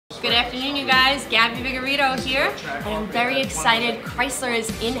Good afternoon, you guys. Gabby Vigorito here. I am very excited. Chrysler is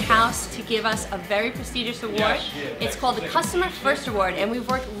in-house to give us a very prestigious award. It's called the Customer First Award, and we've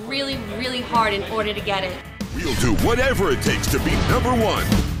worked really, really hard in order to get it. We'll do whatever it takes to be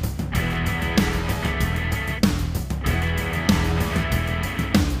 #1.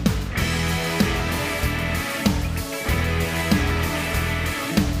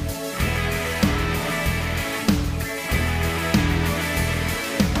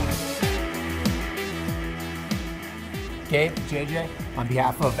 Gabe, JJ, on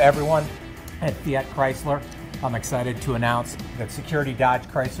behalf of everyone at Fiat Chrysler, I'm excited to announce that Security Dodge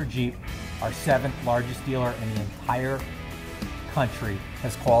Chrysler Jeep, our 7th largest dealer in the entire country,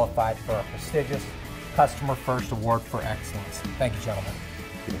 has qualified for a prestigious Customer First Award for Excellence. Thank you, gentlemen.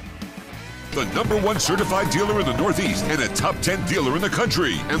 The #1 certified dealer in the Northeast and a top 10 dealer in the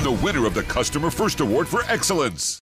country, and the winner of the Customer First Award for Excellence.